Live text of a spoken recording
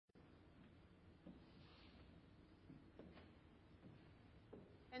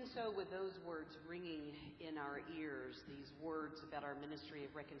And so with those words ringing in our ears, these words about our ministry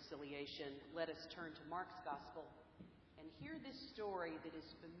of reconciliation, let us turn to Mark's Gospel and hear this story that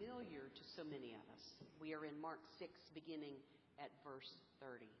is familiar to so many of us. We are in Mark 6, beginning at verse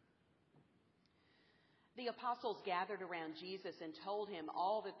 30. The apostles gathered around Jesus and told him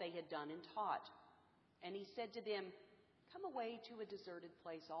all that they had done and taught. And he said to them, "Come away to a deserted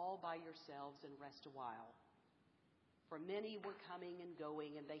place all by yourselves and rest a while." For many were coming and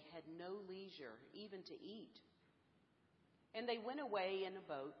going, and they had no leisure even to eat. And they went away in a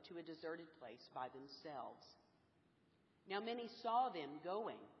boat to a deserted place by themselves. Now many saw them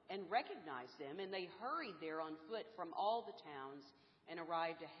going and recognized them, and they hurried there on foot from all the towns and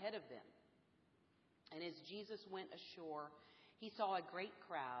arrived ahead of them. And as Jesus went ashore, he saw a great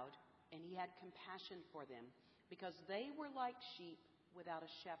crowd, and he had compassion for them, because they were like sheep without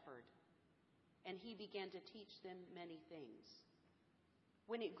a shepherd. And he began to teach them many things.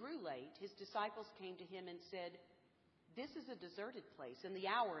 When it grew late, his disciples came to him and said, "This is a deserted place, and the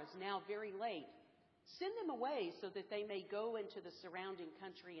hour is now very late. Send them away so that they may go into the surrounding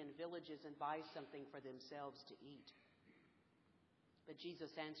country and villages and buy something for themselves to eat." But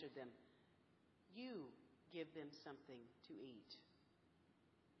Jesus answered them, "You give them something to eat."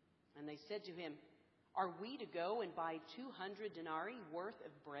 And they said to him, "Are we to go and buy 200 denarii worth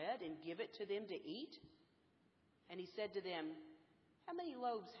of bread and give it to them to eat?" And he said to them, "How many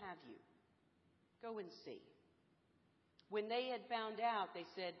loaves have you? Go and see." When they had found out, they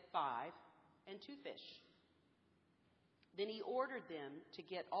said, 5 and 2 fish. Then he ordered them to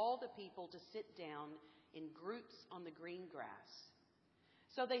get all the people to sit down in groups on the green grass.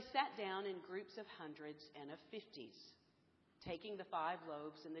 So they sat down in groups of hundreds and of 50s. Taking the 5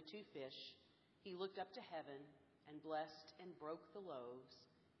 loaves and the 2 fish, he looked up to heaven and blessed and broke the loaves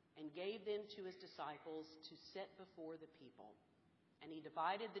and gave them to his disciples to set before the people. And he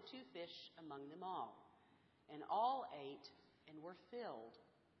divided the 2 fish among them all. And all ate and were filled.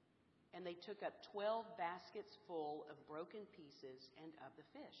 And they took up 12 baskets full of broken pieces and of the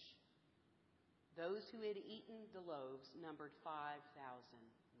fish. Those who had eaten the loaves numbered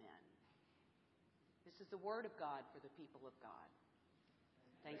 5,000 men. This is the word of God for the people of God.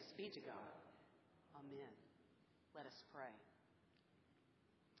 Thanks be to God. Amen. Let us pray.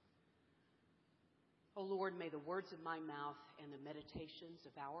 O Lord, may the words of my mouth and the meditations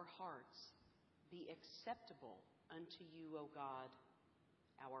of our hearts be acceptable unto you, O God,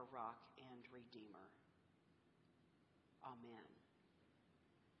 our rock and redeemer. Amen.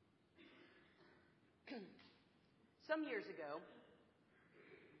 Some years ago,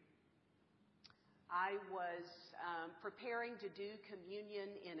 I was preparing to do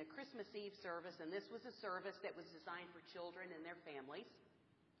communion in a Christmas Eve service, and this was a service that was designed for children and their families.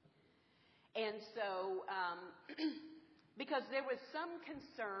 And so, because there was some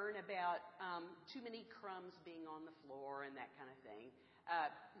concern about too many crumbs being on the floor and that kind of thing,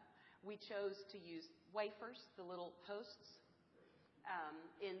 we chose to use wafers, the little toasts,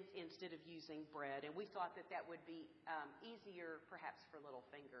 instead of using bread. And we thought that that would be easier, perhaps, for little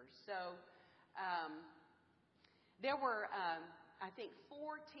fingers. So there were, I think,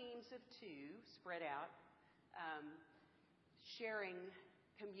 4 teams of 2 spread out, sharing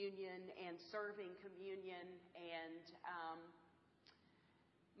communion and serving communion. And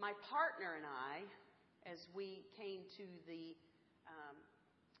my partner and I, as we came to the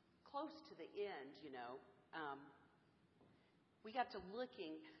close to the end, we got to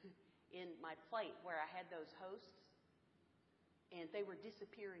looking in my plate where I had those hosts, and they were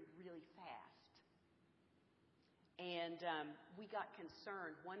disappearing really fast. And we got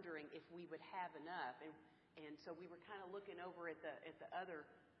concerned, wondering if we would have enough. And so we were kind of looking over at the other,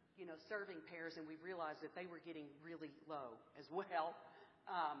 serving pairs, and we realized that they were getting really low as well.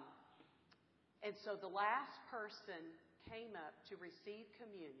 And so the last person came up to receive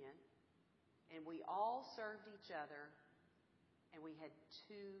communion, and we all served each other, and we had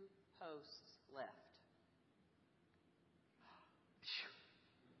 2 hosts left.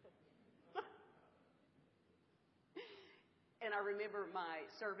 And I remember my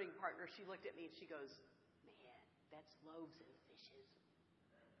serving partner, she looked at me and she goes, "Man, that's loaves and fishes."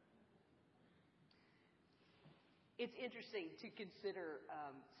 It's interesting to consider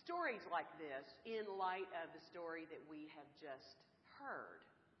stories like this in light of the story that we have just heard.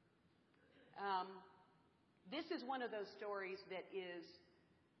 This is one of those stories that is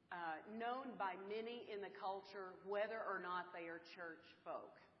known by many in the culture, whether or not they are church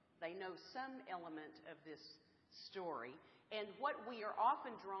folk. They know some element of this story. And what we are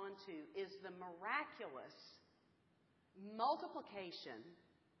often drawn to is the miraculous multiplication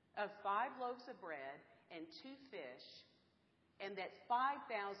of 5 loaves of bread and 2 fish, and that 5,000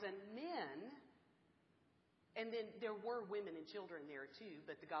 men, and then there were women and children there too,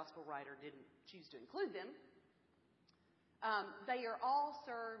 but the gospel writer didn't choose to include them. They are all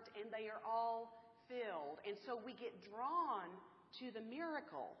served and they are all filled. And so we get drawn to the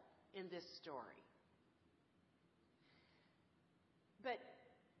miracle in this story. But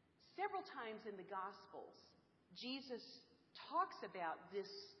several times in the Gospels, Jesus talks about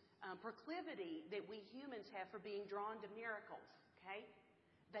this proclivity that we humans have for being drawn to miracles. Okay?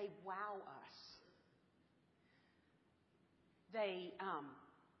 They wow us. They,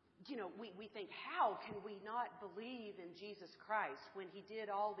 we think, how can we not believe in Jesus Christ when he did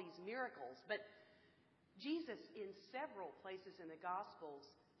all these miracles? But Jesus, in several places in the Gospels,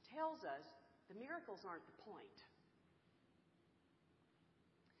 tells us the miracles aren't the point.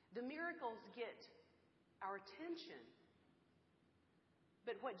 The miracles get our attention.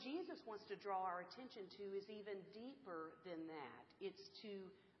 But what Jesus wants to draw our attention to is even deeper than that. It's to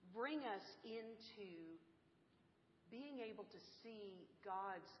bring us into being able to see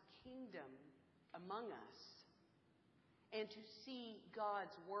God's kingdom among us and to see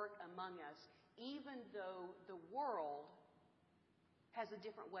God's work among us, even though the world has a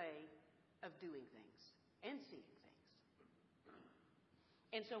different way of doing things and seeing things.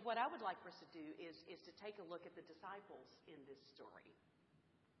 And so what I would like for us to do is to take a look at the disciples in this story.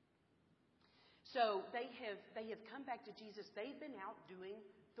 So they have come back to Jesus. They've been out doing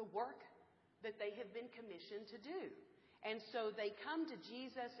the work that they have been commissioned to do. And so they come to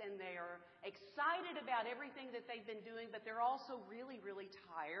Jesus and they are excited about everything that they've been doing, but they're also really, really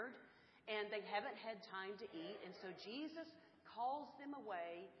tired and they haven't had time to eat. And so Jesus calls them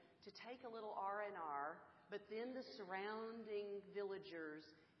away to take a little R&R, but then the surrounding villagers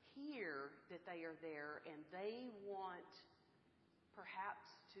hear that they are there and they want perhaps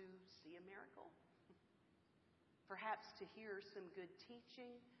to see a miracle, perhaps to hear some good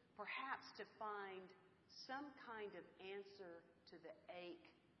teaching, perhaps to find some kind of answer to the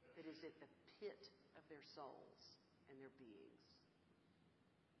ache that is at the pit of their souls and their beings.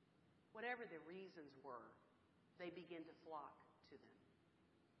 Whatever the reasons were, they begin to flock to them.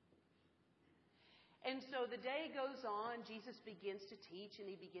 And so the day goes on, Jesus begins to teach and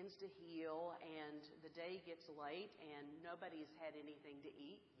he begins to heal, and the day gets late and nobody's had anything to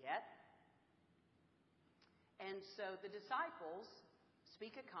eat yet. And so the disciples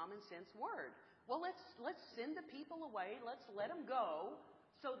speak a common sense word. Well, let's send the people away. Let's let them go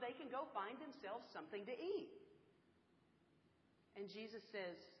so they can go find themselves something to eat. And Jesus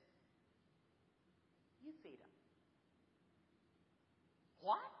says, you feed them.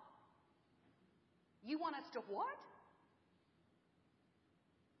 What? You want us to what?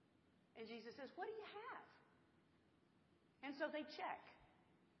 And Jesus says, what do you have? And so they check.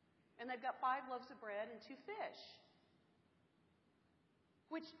 And they've got 5 loaves of bread and 2 fish,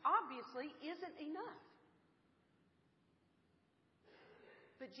 which obviously isn't enough.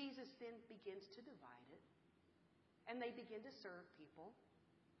 But Jesus then begins to divide it, and they begin to serve people,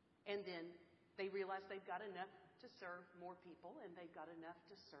 and then they realize they've got enough to serve more people, and they've got enough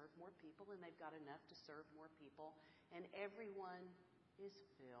to serve more people, and they've got enough to serve more people, and everyone is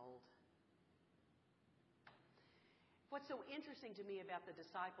filled. What's so interesting to me about the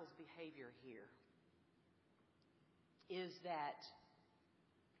disciples' behavior here is that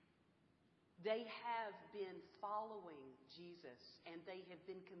they have been following Jesus, and they have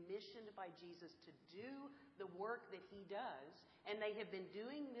been commissioned by Jesus to do the work that he does, and they have been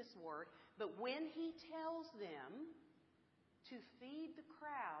doing this work, but when he tells them to feed the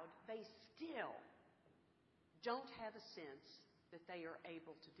crowd, they still don't have a sense that they are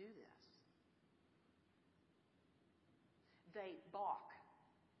able to do this. They balk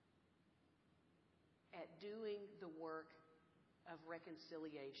at doing the work of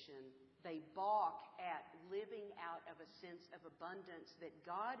reconciliation. They balk at living out of a sense of abundance that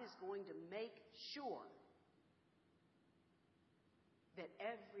God is going to make sure that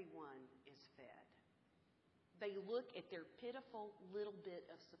everyone is fed. They look at their pitiful little bit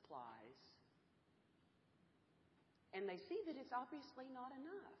of supplies and they see that it's obviously not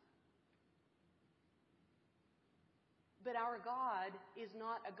enough. But our God is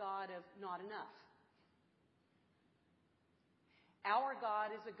not a God of not enough. Our God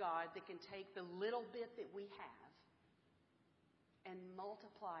is a God that can take the little bit that we have and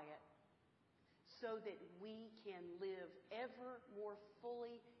multiply it so that we can live ever more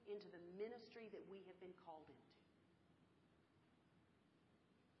fully into the ministry that we have been called into.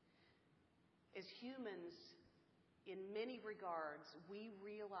 As humans, in many regards, we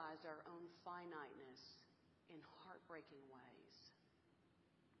realize our own finiteness in heartbreaking ways.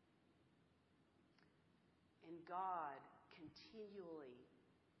 And God continually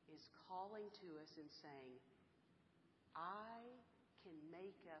is calling to us and saying, I can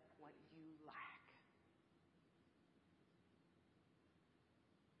make up what you lack.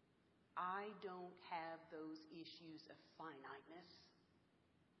 I don't have those issues of finiteness.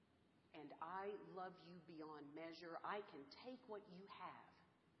 And I love you beyond measure. I can take what you have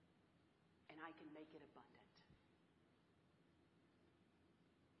and I can make it abundant.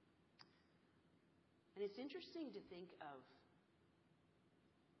 And it's interesting to think of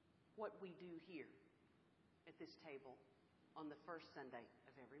what we do here at this table on the first Sunday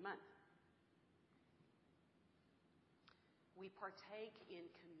of every month. We partake in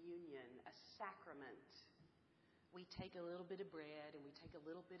communion, a sacrament. We take a little bit of bread and we take a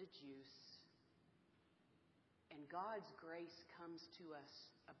little bit of juice. And God's grace comes to us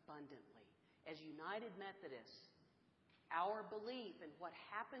abundantly. As United Methodists, our belief in what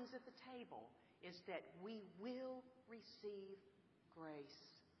happens at the table is that we will receive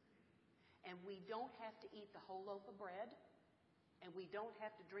grace. And we don't have to eat the whole loaf of bread, and we don't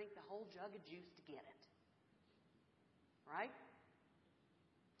have to drink the whole jug of juice to get it. Right?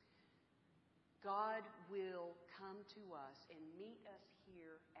 God will come to us and meet us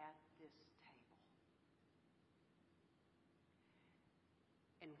here at this table.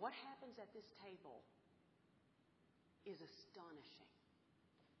 And what happens at this table is astonishing.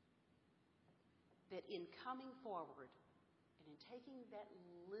 That in coming forward and in taking that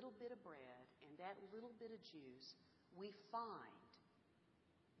little bit of bread and that little bit of juice, we find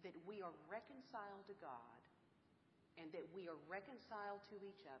that we are reconciled to God and that we are reconciled to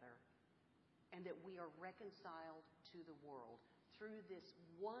each other and that we are reconciled to the world through this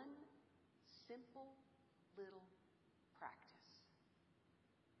one simple little practice.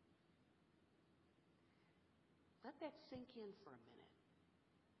 Let that sink in for a minute.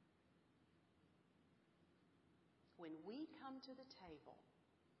 When we come to the table,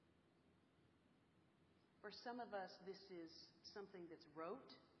 for some of us this is something that's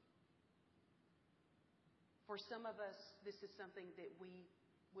rote. For some of us this is something that we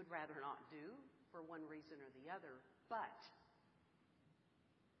would rather not do for one reason or the other. But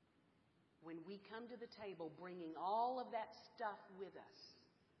when we come to the table bringing all of that stuff with us,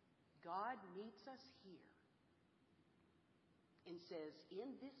 God meets us here and says,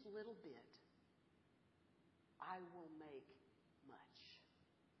 in this little bit, I will make much.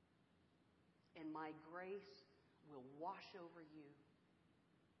 And my grace will wash over you.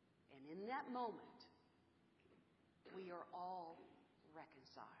 And in that moment, we are all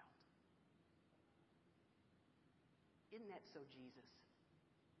reconciled. Isn't that so, Jesus?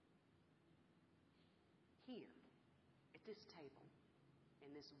 Here, at this table,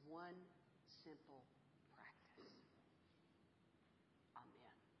 in this one simple